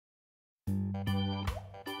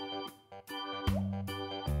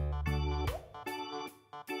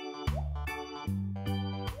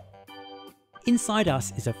Inside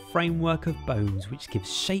us is a framework of bones which gives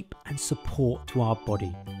shape and support to our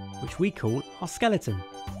body, which we call our skeleton.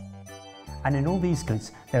 And in all these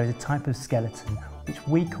goods, there is a type of skeleton which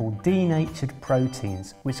we call denatured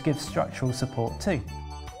proteins, which give structural support too.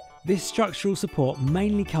 This structural support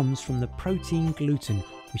mainly comes from the protein gluten,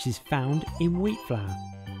 which is found in wheat flour.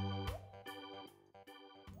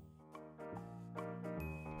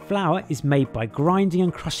 Flour is made by grinding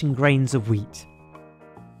and crushing grains of wheat.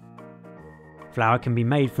 Flour can be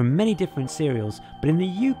made from many different cereals, but in the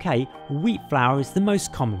UK, wheat flour is the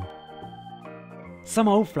most common. Some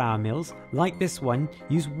old flour mills, like this one,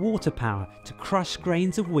 use water power to crush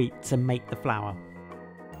grains of wheat to make the flour.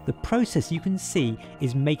 The process you can see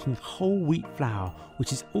is making whole wheat flour,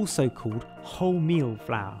 which is also called wholemeal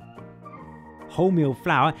flour. Wholemeal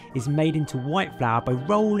flour is made into white flour by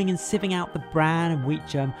rolling and sieving out the bran and wheat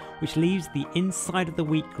germ, which leaves the inside of the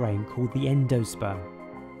wheat grain called the endosperm.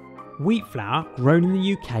 Wheat flour, grown in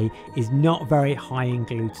the UK, is not very high in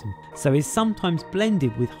gluten, so is sometimes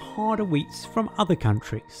blended with harder wheats from other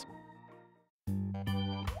countries.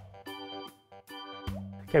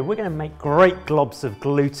 Okay, we're going to make great globs of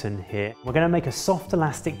gluten here. We're going to make a soft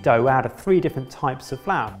elastic dough out of 3 different types of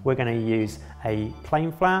flour. We're going to use a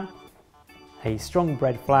plain flour, a strong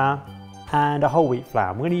bread flour and a whole wheat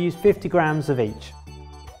flour. We're going to use 50 grams of each.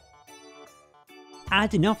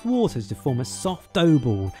 Add enough water to form a soft dough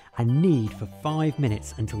ball and knead for 5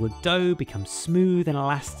 minutes until the dough becomes smooth and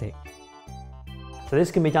elastic. So this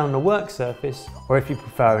can be done on a work surface or, if you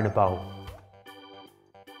prefer, in a bowl.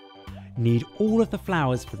 Knead all of the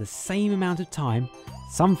flours for the same amount of time.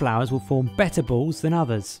 Some flours will form better balls than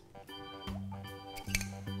others.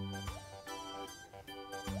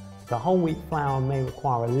 The whole wheat flour may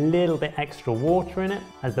require a little bit extra water in it,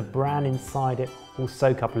 as the bran inside it will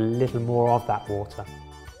soak up a little more of that water.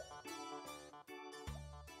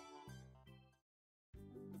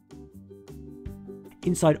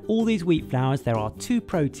 Inside all these wheat flours there are 2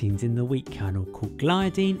 proteins in the wheat kernel called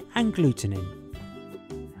gliadin and glutenin.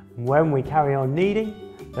 When we carry on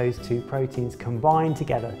kneading, those 2 proteins combine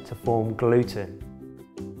together to form gluten.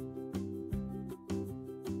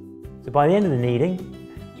 So by the end of the kneading,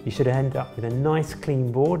 you should end up with a nice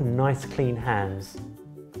clean board and nice clean hands.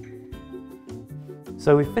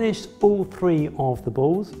 So we've finished all 3 of the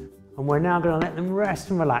balls, and we're now going to let them rest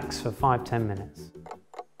and relax for 5–10 minutes.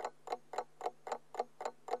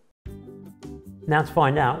 Now to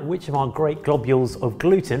find out which of our great globules of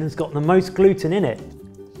gluten has got the most gluten in it.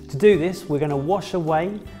 To do this, we're going to wash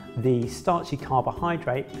away the starchy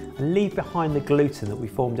carbohydrate and leave behind the gluten that we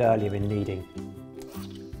formed earlier in kneading.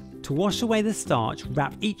 To wash away the starch,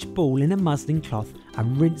 wrap each ball in a muslin cloth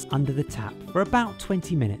and rinse under the tap for about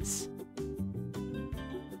 20 minutes.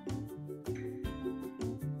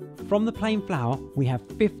 From the plain flour, we have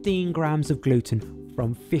 15 grams of gluten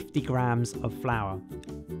from 50 grams of flour.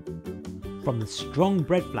 From the strong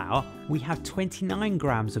bread flour, we have 29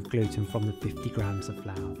 grams of gluten from the 50 grams of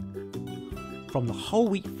flour. From the whole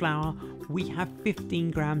wheat flour, we have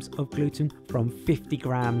 15 grams of gluten from 50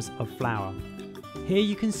 grams of flour. Here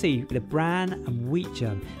you can see the bran and wheat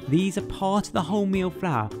germ. These are part of the wholemeal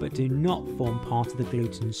flour but do not form part of the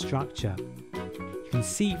gluten structure. You can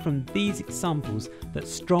see from these examples that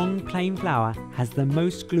strong plain flour has the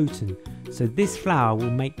most gluten, so this flour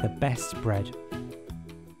will make the best bread.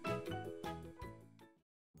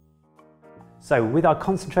 So with our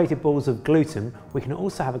concentrated balls of gluten, we can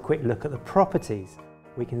also have a quick look at the properties.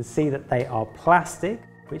 We can see that they are plastic,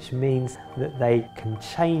 which means that they can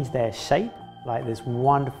change their shape, like this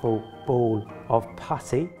wonderful ball of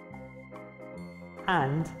putty,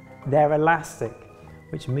 and they're elastic,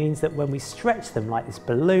 which means that when we stretch them like this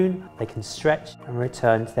balloon, they can stretch and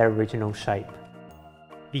return to their original shape.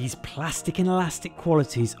 These plastic and elastic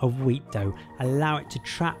qualities of wheat dough allow it to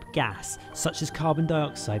trap gas, such as carbon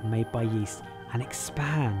dioxide made by yeast, and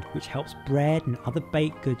expand, which helps bread and other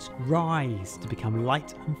baked goods rise to become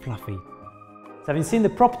light and fluffy. So having seen the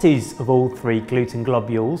properties of all 3 gluten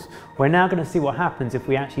globules, we're now going to see what happens if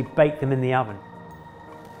we actually bake them in the oven.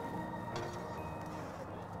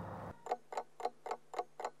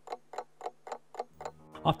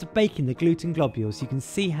 After baking the gluten globules, you can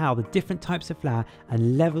see how the different types of flour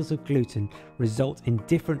and levels of gluten result in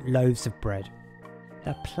different loaves of bread.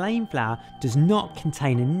 The plain flour does not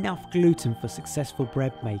contain enough gluten for successful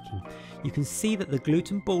bread making. You can see that the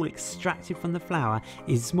gluten ball extracted from the flour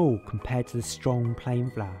is small compared to the strong plain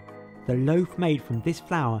flour. The loaf made from this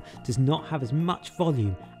flour does not have as much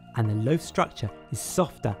volume, and the loaf structure is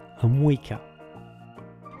softer and weaker.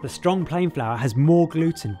 The strong plain flour has more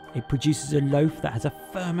gluten. It produces a loaf that has a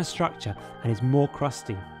firmer structure and is more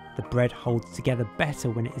crusty. The bread holds together better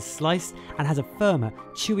when it is sliced and has a firmer,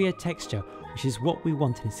 chewier texture, which is what we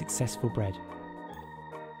want in a successful bread.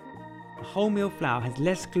 The wholemeal flour has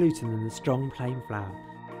less gluten than the strong plain flour.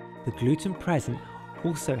 The gluten present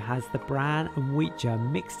also has the bran and wheat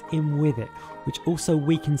germ mixed in with it, which also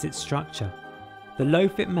weakens its structure. The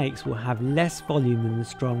loaf it makes will have less volume than the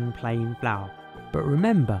strong plain flour. But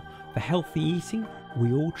remember, for healthy eating,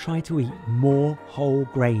 we all try to eat more whole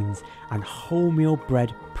grains, and wholemeal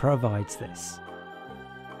bread provides this.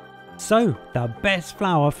 So, the best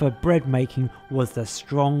flour for bread making was the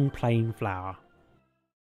strong plain flour.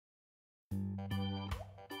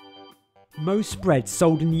 Most bread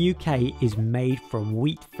sold in the UK is made from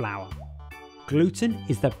wheat flour. Gluten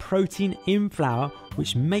is the protein in flour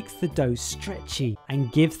which makes the dough stretchy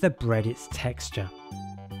and gives the bread its texture.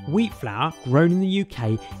 Wheat flour grown in the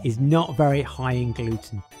UK is not very high in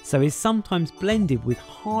gluten, so is sometimes blended with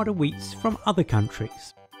harder wheats from other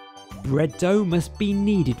countries. Bread dough must be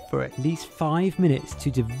kneaded for at least 5 minutes to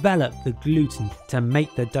develop the gluten to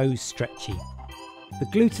make the dough stretchy. The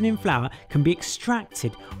gluten in flour can be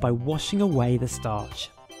extracted by washing away the starch.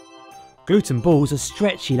 Gluten balls are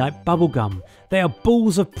stretchy like bubble gum. They are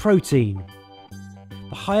balls of protein.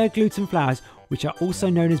 The higher gluten flours, which are also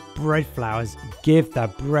known as bread flours, give the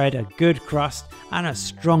bread a good crust and a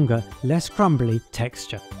stronger, less crumbly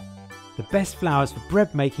texture. The best flours for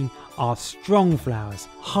bread making are strong flours,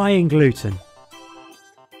 high in gluten.